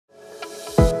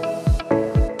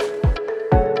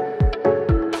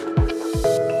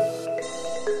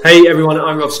Hey everyone,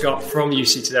 I'm Rob Scott from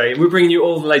UC Today, and we're bringing you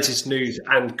all the latest news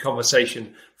and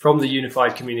conversation from the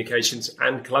unified communications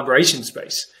and collaboration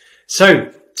space.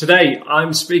 So today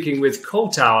I'm speaking with Call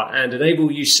Tower and Enable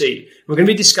UC. We're going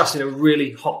to be discussing a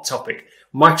really hot topic,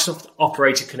 Microsoft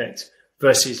Operator Connect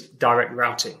versus direct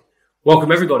routing.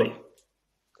 Welcome everybody.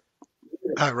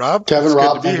 Hi Rob. Kevin,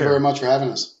 Rob, thank you very much for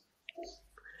having us.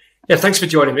 Yeah, thanks for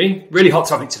joining me. Really hot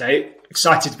topic today.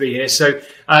 Excited to be here. So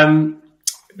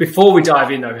before we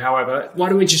dive in, though, however, why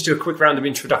don't we just do a quick round of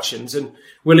introductions? And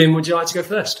William, would you like to go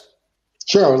first?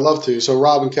 Sure, I would love to. So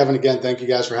Rob and Kevin, again, thank you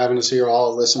guys for having us here.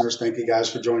 All the listeners, thank you guys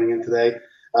for joining in today.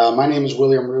 My name is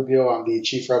William Rubio. I'm the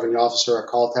Chief Revenue Officer at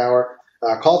Call Tower.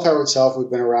 Call Tower itself, we've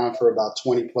been around for about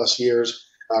 20 plus years,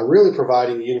 really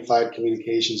providing unified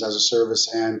communications as a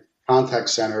service and contact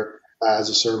center as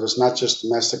a service, not just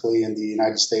domestically in the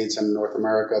United States and North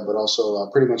America, but also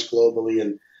pretty much globally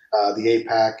in the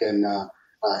APAC and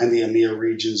the EMEA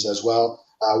regions as well.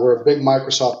 We're a big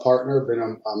Microsoft partner, been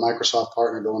a Microsoft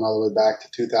partner going all the way back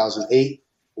to 2008.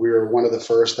 We were one of the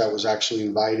first that was actually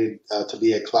invited to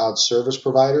be a cloud service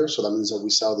provider. So that means that we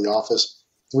sell the Office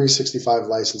 365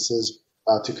 licenses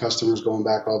to customers going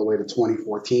back all the way to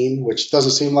 2014, which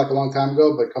doesn't seem like a long time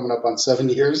ago, but coming up on 7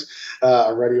 years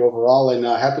already overall. And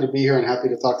happy to be here and happy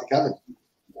to talk to Kevin.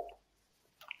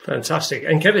 Fantastic.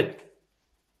 And Kevin?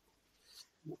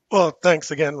 Well,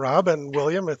 thanks again, Rob and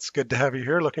William. It's good to have you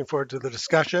here. Looking forward to the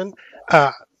discussion.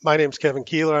 My name's Kevin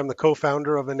Keeler. I'm the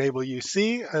co-founder of Enable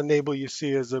UC. Enable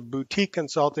UC is a boutique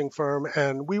consulting firm,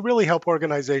 and we really help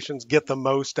organizations get the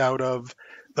most out of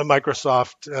the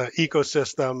Microsoft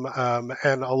ecosystem,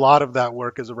 and a lot of that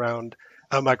work is around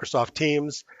Microsoft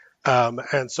Teams.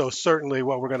 And so certainly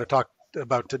what we're going to talk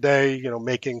about today,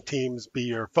 making Teams be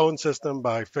your phone system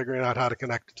by figuring out how to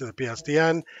connect it to the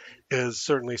PSTN is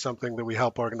certainly something that we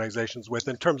help organizations with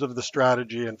in terms of the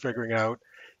strategy and figuring out,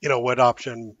 what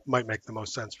option might make the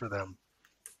most sense for them.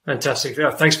 Fantastic.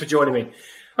 Yeah, thanks for joining me.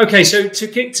 Okay, so to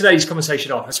kick today's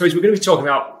conversation off, I suppose we're going to be talking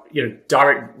about,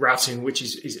 direct routing, which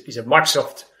is a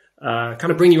Microsoft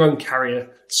kind of bring your own carrier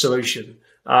solution.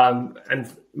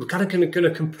 And we're kind of going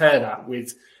to compare that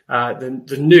with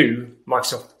the new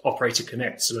Microsoft Operator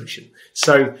Connect solution.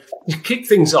 So to kick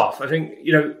things off, I think,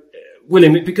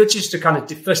 William, it'd be good just to kind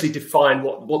of firstly define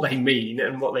what they mean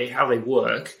and how they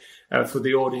work for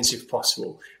the audience, if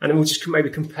possible. And then we'll just maybe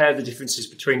compare the differences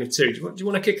between the two. Do you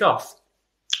want to kick off?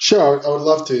 Sure, I would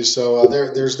love to. So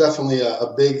there's definitely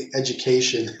a big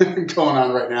education going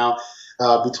on right now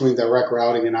between direct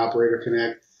routing and Operator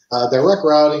Connect. Direct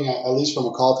routing, at least from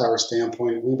a Call Tower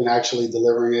standpoint, we've been actually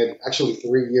delivering it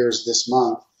 3 years this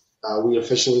month. We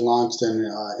officially launched and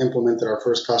implemented our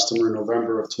first customer in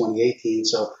November of 2018.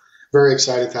 So very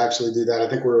excited to actually do that. I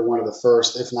think we're one of the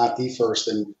first, if not the first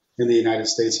in the United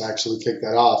States to actually kick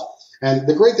that off. And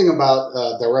the great thing about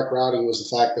direct routing was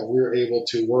the fact that we were able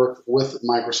to work with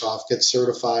Microsoft, get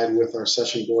certified with our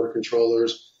session border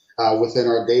controllers within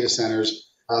our data centers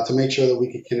to make sure that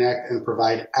we could connect and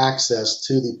provide access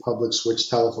to the public switch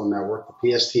telephone network, the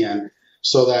PSTN,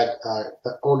 so that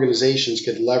organizations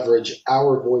could leverage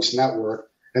our voice network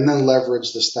and then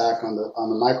leverage the stack on the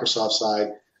Microsoft side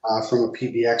from a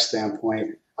PBX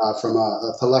standpoint, from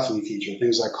a telephony feature,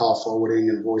 things like call forwarding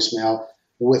and voicemail,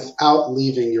 without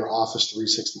leaving your Office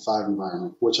 365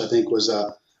 environment, which I think was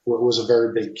a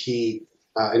very big key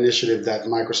initiative that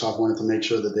Microsoft wanted to make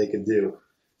sure that they could do.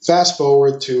 Fast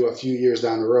forward to a few years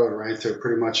down the road, right, to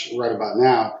pretty much right about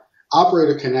now,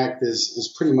 Operator Connect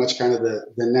is pretty much kind of the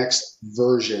next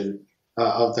version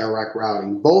of direct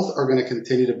routing. Both are going to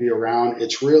continue to be around.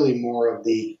 It's really more of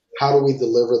the how do we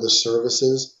deliver the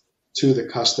services to the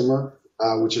customer,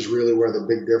 which is really where the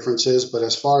big difference is. But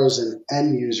as far as an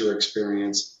end user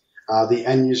experience, the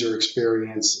end user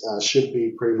experience should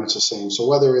be pretty much the same. So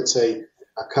whether it's a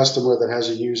customer that has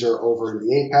a user over in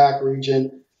the APAC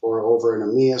region or over in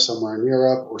EMEA, somewhere in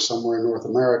Europe or somewhere in North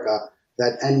America,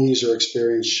 that end user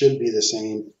experience should be the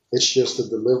same. It's just the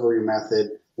delivery method,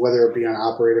 whether it be on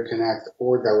Operator Connect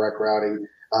or direct routing,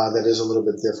 that is a little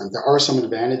bit different. There are some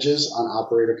advantages on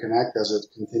Operator Connect as it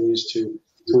continues to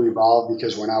evolve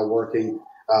because we're now working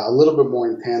a little bit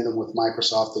more in tandem with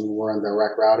Microsoft than we were on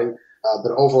direct routing.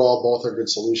 But overall, both are good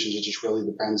solutions. It just really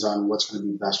depends on what's going to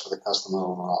be best for the customer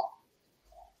overall.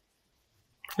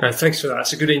 Thanks for that.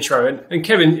 That's a good intro. And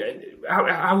Kevin,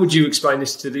 how would you explain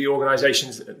this to the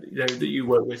organizations that you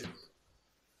work with?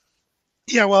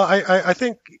 Yeah, well, I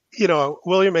think,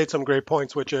 William made some great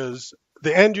points, which is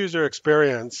the end user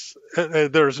experience,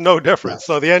 there's no difference.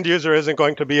 So the end user isn't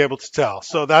going to be able to tell.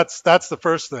 So that's the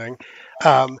first thing.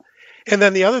 And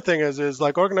then the other thing is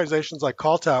like organizations like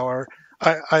Call Tower,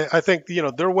 I think,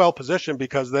 they're well positioned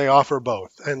because they offer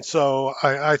both. And so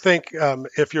I think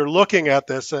if you're looking at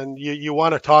this and you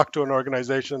want to talk to an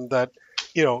organization that,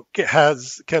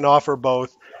 can offer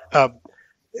both,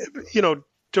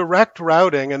 direct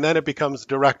routing, and then it becomes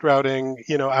direct routing,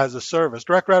 as a service.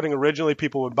 Direct routing, originally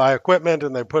people would buy equipment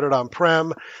and they put it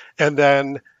on-prem, and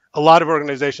then a lot of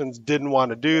organizations didn't want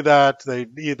to do that. They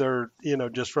either,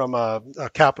 just from a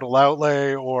capital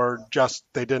outlay, or just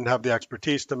they didn't have the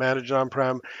expertise to manage it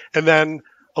on-prem. And then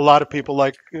a lot of people,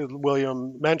 like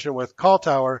William mentioned with Call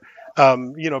Tower,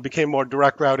 became more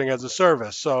direct routing as a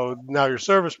service. So now your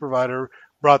service provider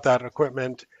brought that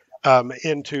equipment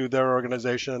into their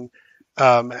organization,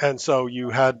 and so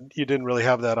you didn't really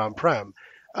have that on-prem.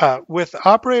 With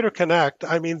Operator Connect,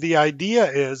 I mean, the idea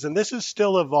is, and this is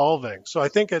still evolving, so I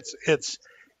think it's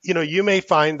you may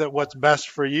find that what's best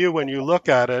for you when you look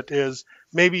at it is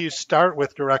maybe you start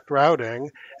with direct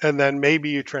routing and then maybe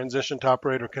you transition to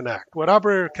Operator Connect. What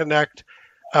Operator Connect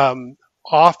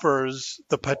offers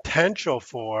the potential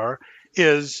for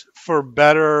is for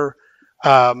better,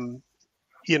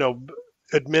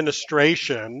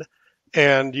 administration,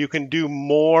 and you can do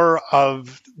more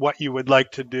of what you would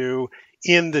like to do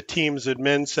in the Teams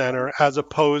admin center, as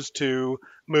opposed to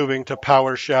moving to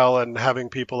PowerShell and having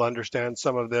people understand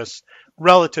some of this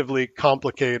relatively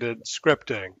complicated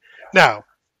scripting. Now,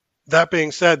 that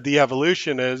being said, the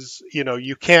evolution is,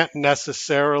 you can't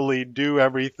necessarily do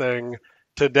everything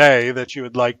today that you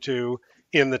would like to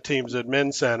in the Teams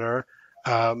admin center.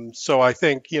 So I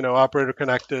think, Operator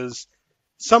Connect is,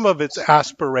 some of it's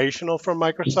aspirational from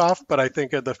Microsoft, but I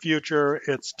think in the future,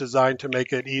 it's designed to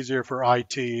make it easier for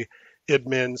IT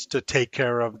admins to take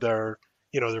care of their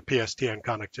PSTN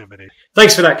connectivity.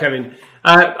 Thanks for that, Kevin.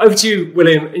 Over to you,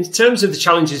 William. In terms of the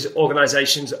challenges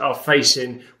organizations are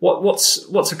facing, what's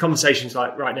the conversations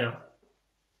like right now?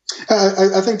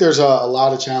 I think there's a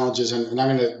lot of challenges, and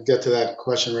I'm going to get to that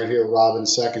question right here, Rob, in a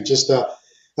second. Just I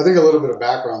think a little bit of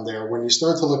background there. When you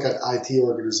start to look at IT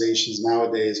organizations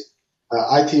nowadays,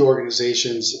 IT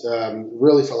organizations,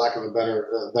 really, for lack of a better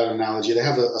analogy, they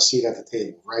have a seat at the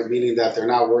table, right? Meaning that they're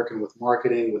now working with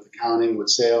marketing, with accounting, with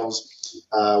sales,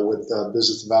 with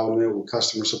business development, with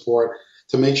customer support,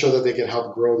 to make sure that they can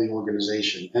help grow the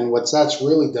organization. And what that's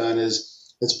really done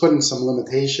is it's put in some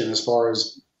limitation as far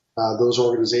as those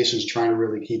organizations trying to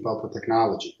really keep up with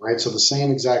technology, right? So the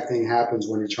same exact thing happens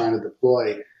when you're trying to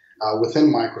deploy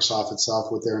within Microsoft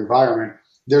itself with their environment.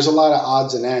 There's a lot of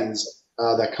odds and ends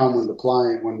that come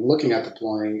when looking at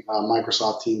deploying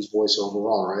Microsoft Teams Voice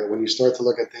overall, right? When you start to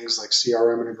look at things like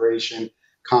CRM integration,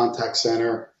 contact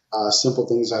center, simple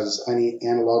things as any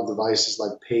analog devices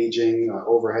like paging,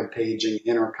 overhead paging,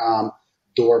 intercom,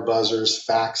 door buzzers,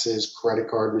 faxes, credit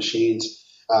card machines,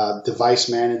 device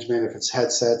management, if it's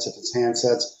headsets, if it's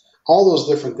handsets, all those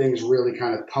different things really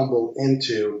kind of tumble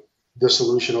into the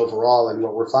solution overall. And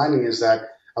what we're finding is that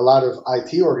a lot of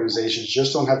IT organizations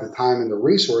just don't have the time and the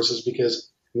resources, because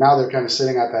now they're kind of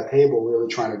sitting at that table really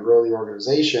trying to grow the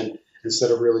organization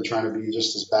instead of really trying to be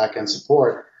just as back-end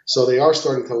support. So they are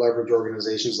starting to leverage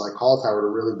organizations like Call Tower to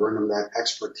really bring them that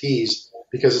expertise,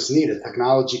 because it's needed.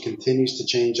 Technology continues to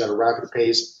change at a rapid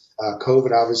pace.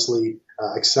 COVID obviously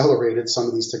accelerated some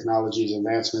of these technologies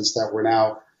advancements that we're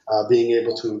now being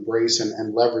able to embrace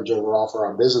and leverage overall for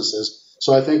our businesses.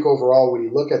 So I think overall, when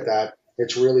you look at that,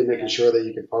 it's really making sure that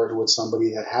you can partner with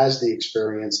somebody that has the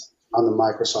experience on the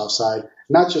Microsoft side,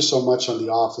 not just so much on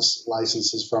the Office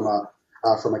licenses from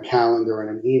a calendar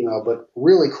and an email, but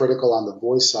really critical on the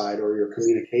voice side or your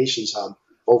communications hub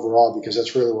overall, because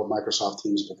that's really what Microsoft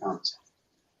Teams becomes.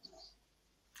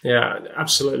 Yeah,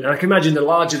 absolutely. I can imagine the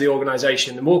larger the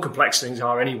organization, the more complex things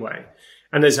are anyway.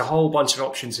 And there's a whole bunch of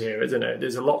options here, isn't it?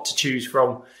 There's a lot to choose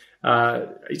from.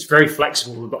 It's very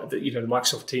flexible, but the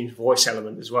Microsoft Teams voice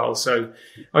element as well. So,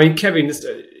 I mean, Kevin,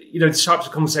 the types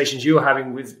of conversations you're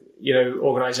having with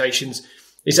organizations,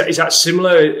 is that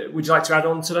similar? Would you like to add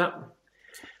on to that?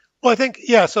 Well, I think,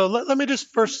 yeah. So let me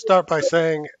just first start by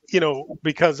saying,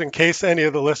 because in case any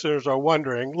of the listeners are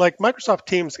wondering, like, Microsoft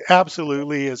Teams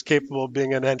absolutely is capable of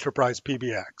being an enterprise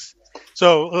PBX.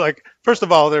 So, like, first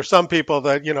of all, there's some people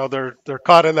that they're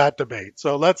caught in that debate.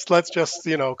 So let's just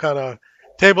kind of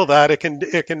table that. It can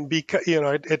be,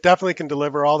 it definitely can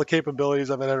deliver all the capabilities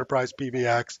of an enterprise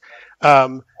PBX.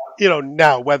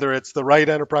 Now, whether it's the right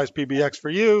enterprise PBX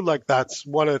for you, like, that's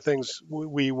one of the things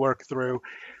we work through.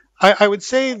 I would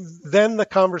say then the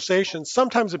conversation,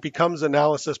 sometimes it becomes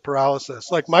analysis paralysis.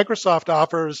 Like, Microsoft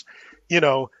offers,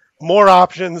 more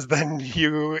options than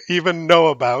you even know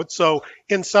about. So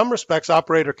in some respects,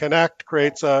 Operator Connect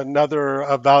creates another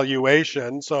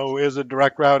evaluation. So is it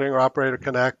direct routing or Operator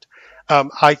Connect?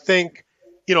 I think,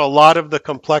 a lot of the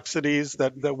complexities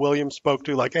that William spoke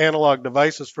to, like analog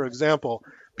devices, for example,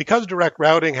 because direct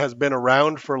routing has been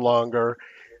around for longer,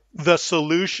 the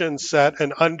solution set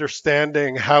and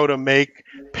understanding how to make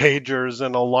pagers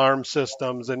and alarm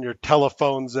systems and your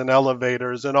telephones and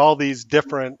elevators and all these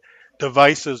different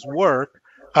devices work.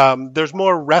 There's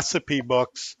more recipe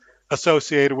books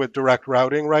associated with direct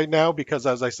routing right now because,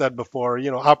 as I said before,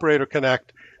 Operator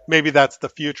Connect, maybe that's the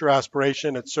future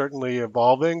aspiration. It's certainly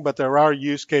evolving, but there are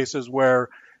use cases where,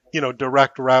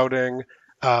 direct routing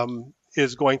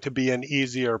is going to be an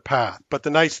easier path. But the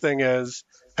nice thing is,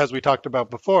 as we talked about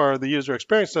before, the user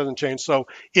experience doesn't change. So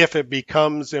if it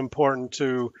becomes important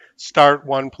to start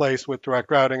one place with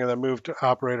direct routing and then move to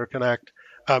Operator Connect,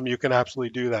 you can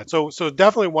absolutely do that. So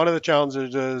definitely one of the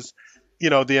challenges is,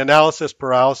 the analysis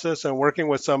paralysis and working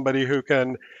with somebody who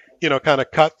can, kind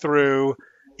of cut through,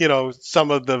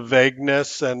 some of the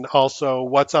vagueness and also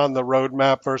what's on the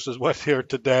roadmap versus what's here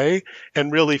today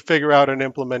and really figure out an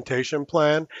implementation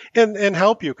plan and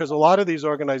help you, because a lot of these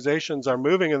organizations are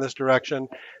moving in this direction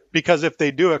because if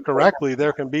they do it correctly,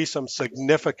 there can be some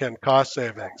significant cost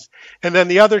savings. And then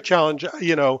the other challenge,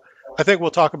 I think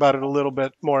we'll talk about it a little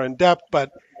bit more in depth,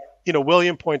 but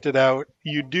William pointed out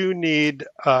you do need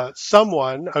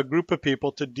a group of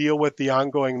people to deal with the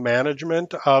ongoing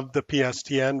management of the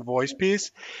PSTN voice piece.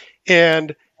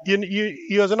 And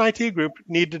you as an IT group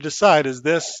need to decide,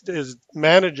 is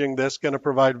managing this going to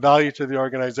provide value to the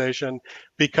organization?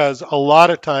 Because a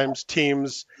lot of times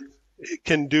teams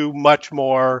can do much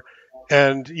more.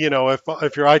 And,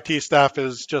 if your IT staff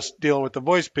is just dealing with the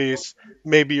voice piece,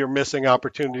 maybe you're missing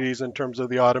opportunities in terms of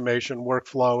the automation,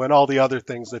 workflow, and all the other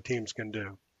things that teams can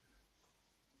do.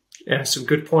 Yeah, some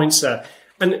good points there.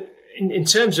 And in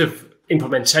terms of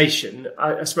implementation,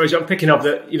 I suppose I'm picking up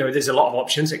that, there's a lot of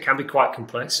options. It can be quite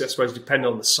complex, I suppose,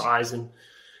 depending on the size and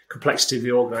complexity of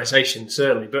the organization,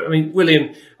 certainly. But I mean,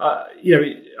 William, are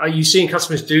you seeing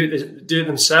customers do it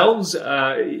themselves?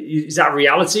 Is that a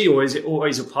reality, or is it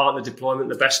always a partner deployment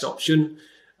the best option?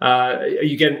 Are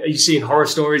you seeing horror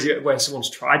stories where someone's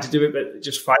tried to do it but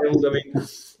just failed? I mean,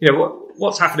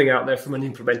 what's happening out there from an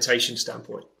implementation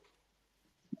standpoint?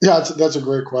 Yeah, that's a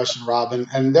great question, Rob.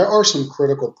 And there are some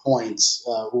critical points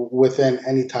within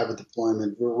any type of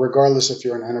deployment, regardless if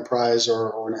you're an enterprise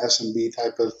or an SMB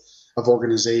type of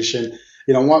organization.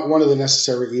 One of the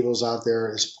necessary evils out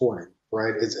there is porting,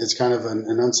 right? It's kind of an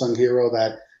unsung hero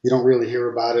that you don't really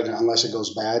hear about it unless it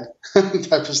goes bad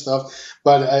type of stuff.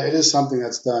 But it is something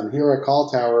that's done. Here at Call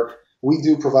Tower, we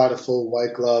do provide a full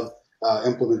white glove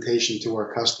implementation to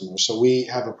our customers. So we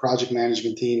have a project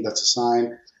management team that's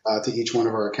assigned to each one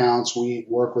of our accounts. We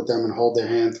work with them and hold their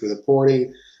hand through the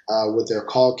porting, with their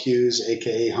call queues,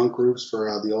 aka hunk groups for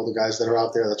the older guys that are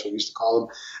out there. That's what we used to call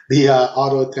them. The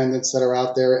auto attendants that are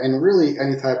out there, and really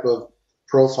any type of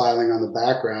profiling on the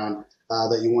background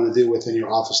that you want to do within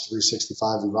your Office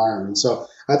 365 environment. So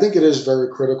I think it is very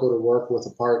critical to work with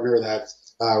a partner that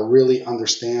really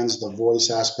understands the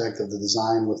voice aspect of the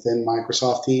design within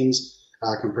Microsoft Teams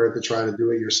compared to try to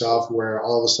do it yourself, where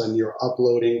all of a sudden you're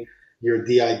uploading your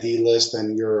DID list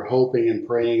and you're hoping and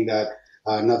praying that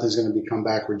nothing's going to come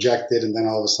back rejected, and then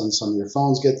all of a sudden some of your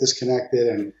phones get disconnected,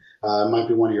 and it might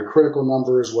be one of your critical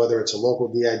numbers, whether it's a local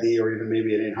DID or even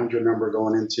maybe an 800 number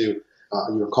going into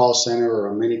your call center or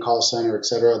a mini call center, et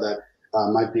cetera, that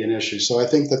might be an issue. So I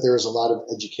think that there is a lot of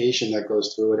education that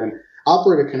goes through it, and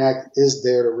Operator Connect is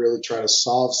there to really try to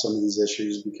solve some of these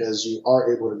issues, because you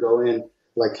are able to go in,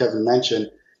 like Kevin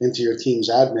mentioned, into your Teams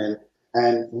admin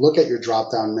and look at your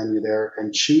drop-down menu there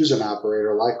and choose an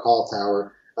operator like Call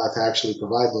Tower to actually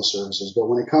provide those services. But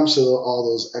when it comes to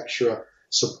all those extra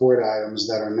support items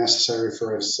that are necessary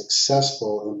for a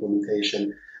successful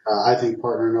implementation, I think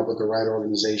partnering up with the right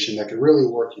organization that can really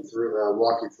walk you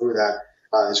through that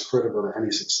is critical to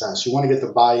any success. You want to get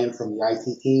the buy-in from the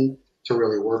IT team to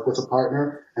really work with a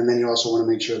partner, and then you also want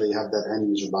to make sure that you have that end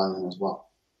user buy-in as well.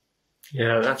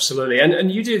 Yeah, absolutely.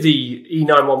 And you do the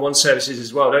E911 services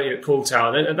as well, don't you, at Call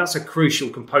Tower? And that's a crucial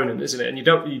component, isn't it? And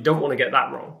you don't want to get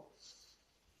that wrong.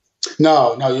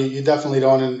 No, you definitely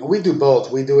don't. And we do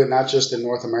both. We do it not just in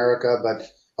North America,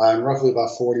 but in roughly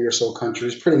about 40 or so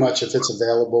countries. Pretty much if it's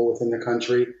available within the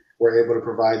country, we're able to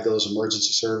provide those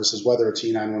emergency services, whether it's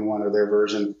E911 or their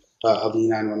version of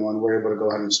E911. We're able to go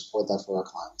ahead and support that for our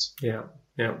clients. Yeah,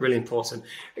 really important.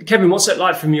 Kevin, what's it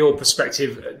like from your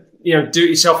perspective? Do it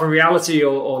yourself a reality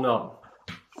or not?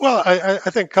 Well, I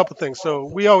think a couple of things. So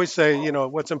we always say,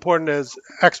 what's important is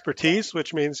expertise,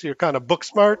 which means you're kind of book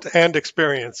smart, and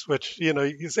experience, which,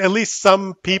 at least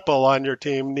some people on your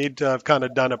team need to have kind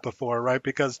of done it before, right?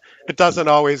 Because it doesn't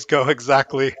always go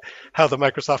exactly how the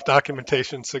Microsoft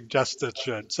documentation suggests it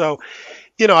should. So,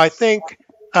 I think,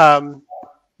 I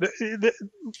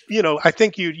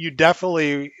think you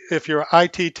definitely, if you're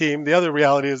IT team, the other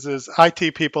reality is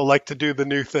IT people like to do the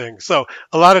new thing. So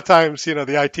a lot of times,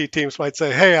 the IT teams might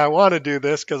say, hey, I want to do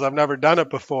this because I've never done it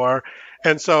before.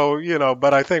 And so,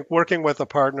 but I think working with a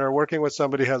partner, working with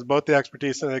somebody who has both the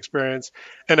expertise and the experience,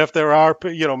 and if there are,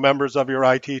 members of your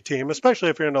IT team, especially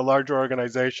if you're in a larger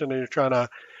organization and you're trying to,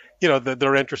 that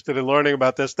they're interested in learning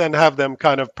about this, then have them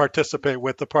kind of participate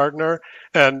with the partner.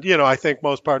 And, I think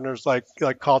most partners like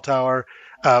Call Tower,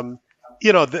 they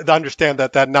understand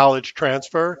that knowledge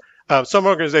transfer. Some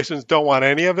organizations don't want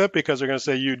any of it because they're going to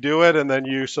say you do it and then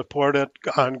you support it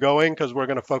ongoing because we're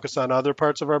going to focus on other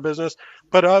parts of our business.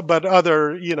 But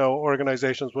other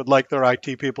organizations would like their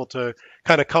IT people to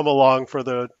kind of come along for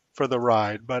the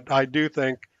ride. But I do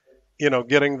think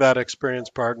getting that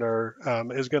experienced partner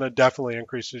is going to definitely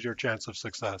increases your chance of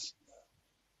success.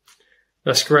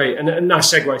 That's great. And a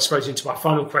nice segue, I suppose, into my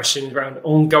final question around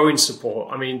ongoing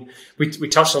support. I mean, we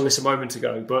touched on this a moment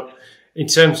ago, but in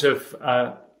terms of,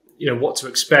 what to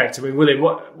expect, I mean, William,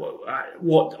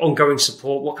 what ongoing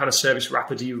support, what kind of service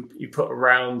wrapper do you put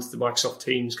around the Microsoft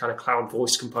Teams kind of cloud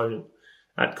voice component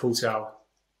at Call Tower?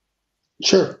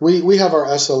 Sure. We have our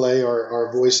SLA,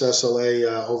 our voice SLA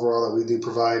overall that we do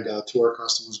provide to our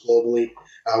customers globally.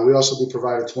 We also do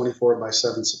provide a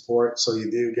 24/7 support. So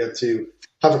you do get to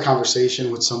have a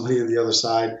conversation with somebody on the other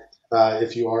side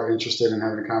if you are interested in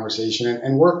having a conversation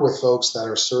and work with folks that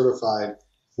are certified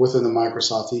within the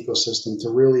Microsoft ecosystem to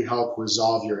really help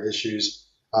resolve your issues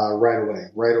right away,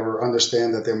 right? Or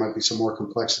understand that there might be some more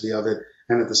complexity of it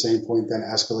and at the same point then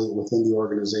escalate within the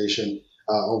organization.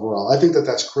 Overall, I think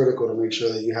that's critical to make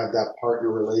sure that you have that partner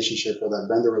relationship or that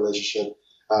vendor relationship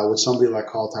with somebody like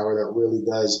Call Tower that really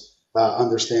does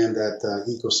understand that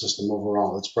ecosystem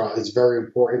overall. It's very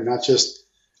important, not just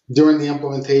during the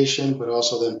implementation, but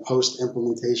also then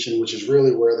post-implementation, which is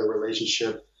really where the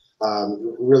relationship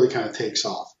really kind of takes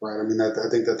off, right? I mean, I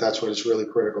think that's what is really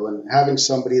critical. And having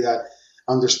somebody that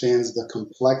understands the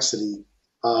complexity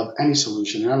of any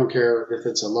solution, and I don't care if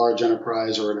it's a large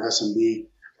enterprise or an SMB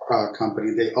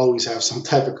company, they always have some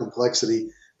type of complexity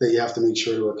that you have to make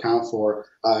sure to account for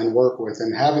and work with.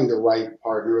 And having the right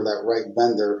partner, that right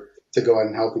vendor to go ahead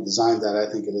and help you design that,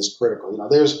 I think it is critical.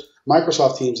 There's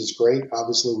Microsoft Teams is great.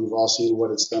 Obviously, we've all seen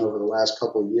what it's done over the last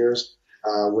couple of years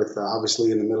with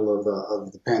obviously in the middle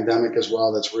of the pandemic as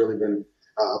well. That's really been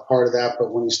a part of that.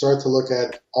 But when you start to look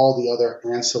at all the other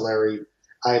ancillary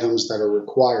items that are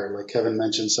required, like Kevin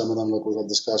mentioned, some of them, like we had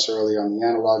discussed earlier on the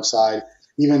analog side,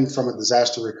 even from a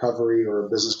disaster recovery or a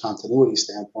business continuity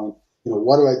standpoint,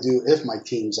 what do I do if my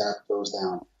Teams app goes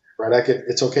down, right?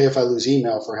 It's okay if I lose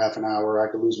email for half an hour, I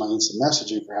could lose my instant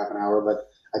messaging for half an hour, but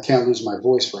I can't lose my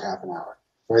voice for half an hour,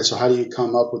 right? So how do you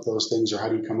come up with those things, or how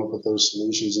do you come up with those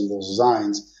solutions and those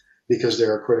designs, because they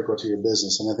are critical to your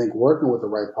business? And I think working with the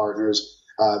right partners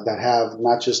that have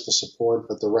not just the support,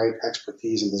 but the right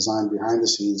expertise and design behind the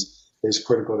scenes is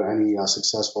critical to any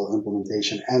successful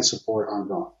implementation and support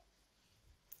ongoing.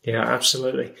 Yeah,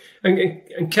 absolutely.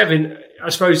 And Kevin,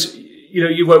 I suppose,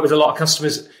 you work with a lot of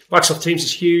customers. Microsoft Teams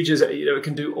is huge, it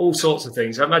can do all sorts of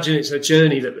things. I imagine it's a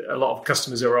journey that a lot of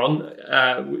customers are on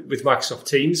with Microsoft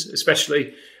Teams,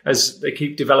 especially as they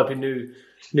keep developing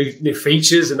new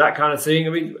features and that kind of thing.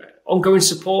 I mean, ongoing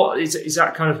support, is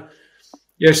that kind of,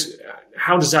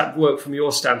 how does that work from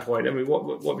your standpoint? I mean,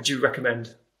 what would you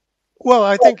recommend? Well,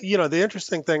 I think, the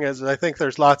interesting thing is I think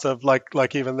there's lots of,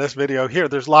 like even this video here,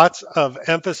 there's lots of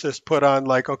emphasis put on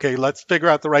okay, let's figure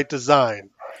out the right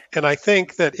design. And I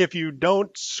think that if you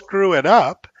don't screw it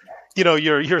up,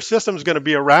 your system's going to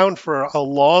be around for a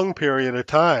long period of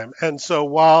time. And so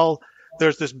while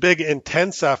there's this big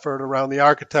intense effort around the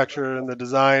architecture and the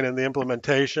design and the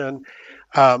implementation,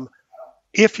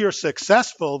 if you're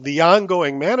successful, the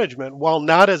ongoing management, while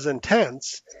not as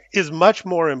intense, is much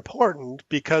more important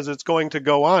because it's going to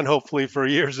go on hopefully for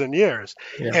years and years.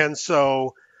 Yeah. And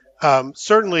so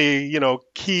certainly,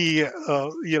 key,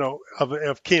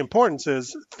 of key importance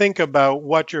is think about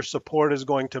what your support is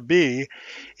going to be,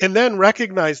 and then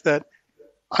recognize that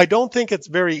I don't think it's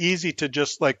very easy to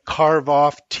just carve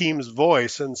off Teams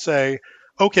voice and say,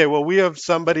 okay, well, we have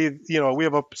somebody,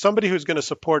 somebody who's going to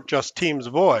support just Teams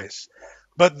voice.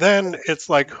 But then it's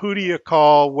who do you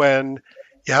call when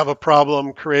you have a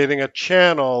problem creating a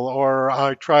channel, or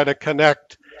I try to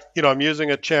connect, I'm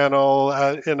using a channel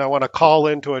and I want to call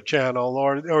into a channel,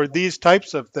 or these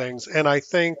types of things. And I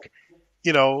think,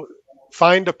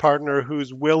 find a partner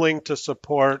who's willing to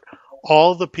support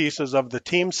all the pieces of the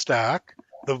team stack,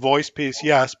 the voice piece,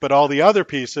 yes, but all the other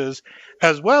pieces,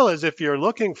 as well as if you're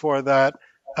looking for that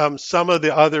some of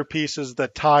the other pieces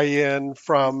that tie in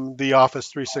from the Office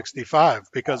 365,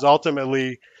 because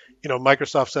ultimately,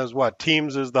 Microsoft says what?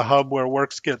 Teams is the hub where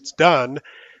work gets done.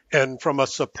 And from a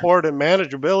support and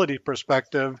manageability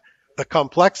perspective, the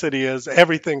complexity is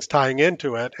everything's tying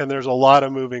into it, and there's a lot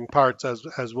of moving parts,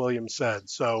 as William said.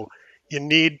 So you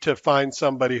need to find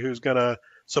somebody who's going to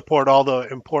support all the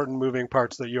important moving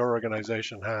parts that your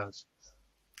organization has.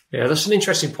 Yeah, that's an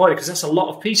interesting point, because that's a lot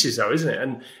of pieces, though, isn't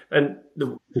it? And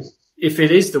if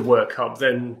it is the work hub,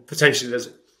 then potentially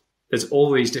there's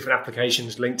all these different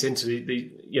applications linked into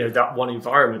the that one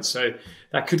environment. So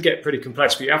that could get pretty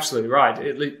complex. But you're absolutely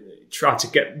right. Try to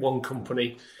get one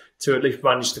company to at least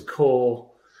manage the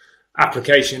core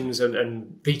applications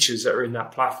and features that are in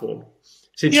that platform.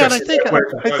 Yeah, and I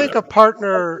think a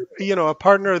partner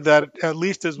that at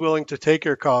least is willing to take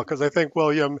your call, because I think,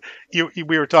 William,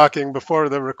 we were talking before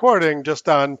the recording just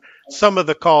on some of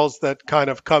the calls that kind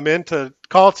of come into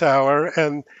Call Tower,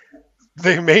 and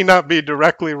they may not be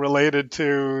directly related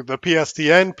to the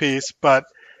PSTN piece, but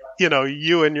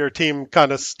you and your team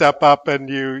kind of step up and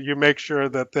you make sure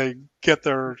that they get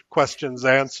their questions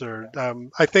answered.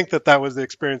 I think that was the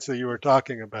experience that you were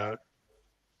talking about.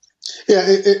 Yeah,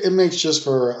 it makes just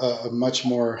for a much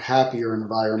more happier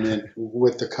environment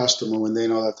with the customer when they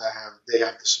know that they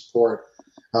have the support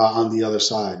on the other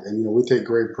side. And, we take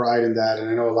great pride in that. And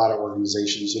I know a lot of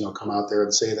organizations, come out there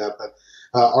and say that, but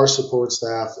our support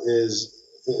staff is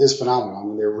phenomenal. I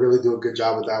mean, they really do a good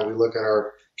job with that. We look at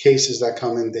our cases that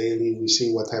come in daily. We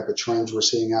see what type of trends we're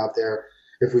seeing out there.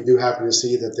 If we do happen to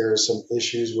see that there are some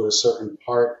issues with a certain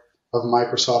part of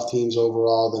Microsoft Teams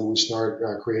overall, then we start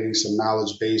creating some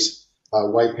knowledge-based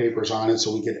white papers on it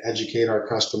so we can educate our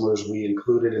customers. We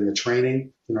include it in the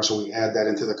training, so we add that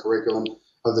into the curriculum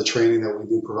of the training that we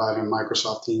do provide on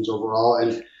Microsoft Teams overall.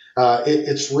 And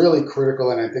it's really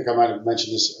critical, and I think I might have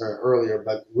mentioned this earlier,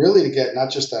 but really to get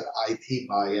not just that IT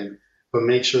buy-in, but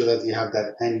make sure that you have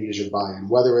that end-user buy-in,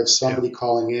 whether it's somebody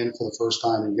calling in for the first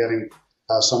time and getting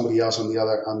somebody else on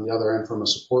the other end from a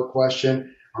support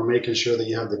question, or making sure that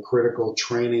you have the critical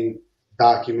training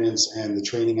documents and the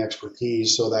training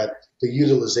expertise so that the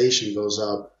utilization goes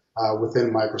up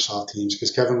within Microsoft Teams.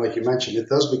 Because Kevin, like you mentioned, it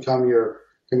does become your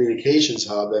communications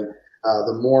hub, and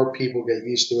the more people get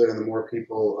used to it and the more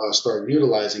people start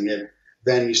utilizing it,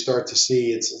 then you start to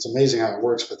see it's amazing how it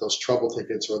works, but those trouble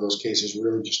tickets or those cases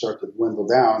really just start to dwindle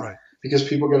down, right, because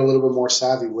people get a little bit more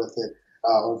savvy with it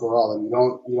overall, and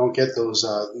you don't get those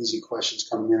easy questions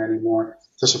coming in anymore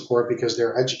to support because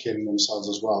they're educating themselves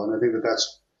as well. And I think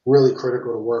that's really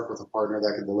critical to work with a partner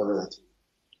that can deliver that to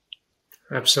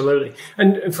you. Absolutely.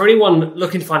 And for anyone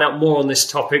looking to find out more on this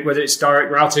topic, whether it's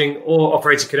direct routing or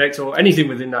Operator Connect or anything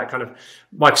within that kind of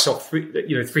Microsoft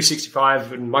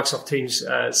 365 and Microsoft Teams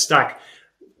stack,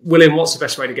 William, what's the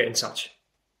best way to get in touch?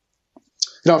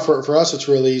 For us, it's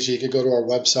really easy. You could go to our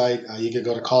website. You could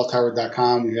go to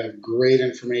calltower.com. We have great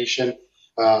information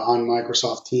on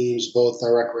Microsoft Teams, both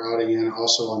direct routing and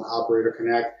also on Operator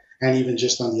Connect, and even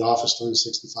just on the Office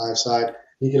 365 side.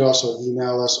 You could also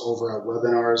email us over at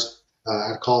webinars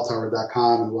at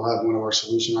calltower.com, and we'll have one of our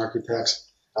solution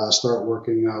architects start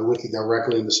working with you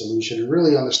directly in the solution and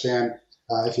really understand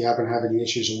if you happen to have any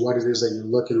issues and what it is that you're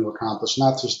looking to accomplish,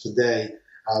 not just today,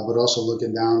 but also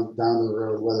looking down the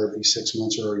road, whether it be 6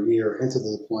 months or a year into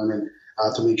the deployment,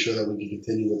 to make sure that we can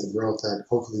continue with the growth that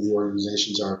hopefully the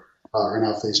organizations are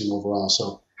now facing overall.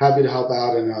 So happy to help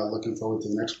out and looking forward to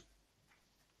the next one.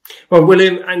 Well,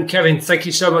 William and Kevin, thank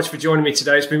you so much for joining me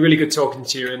today. It's been really good talking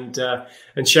to you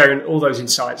and sharing all those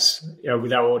insights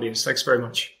with our audience. Thanks very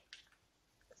much.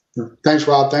 Thanks,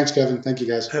 Rob. Thanks, Kevin. Thank you,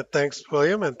 guys. Thanks,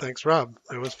 William, and thanks, Rob.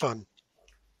 It was fun.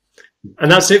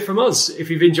 And that's it from us. If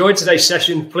you've enjoyed today's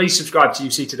session, please subscribe to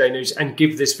UC Today News and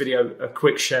give this video a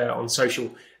quick share on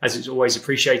social, as it's always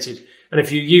appreciated. And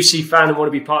if you're a UC fan and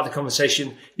want to be part of the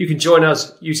conversation, you can join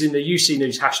us using the UC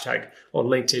News hashtag on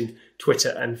LinkedIn, Twitter,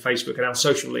 and Facebook. And our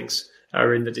social links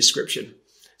are in the description.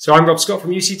 So I'm Rob Scott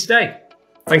from UC Today.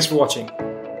 Thanks for watching.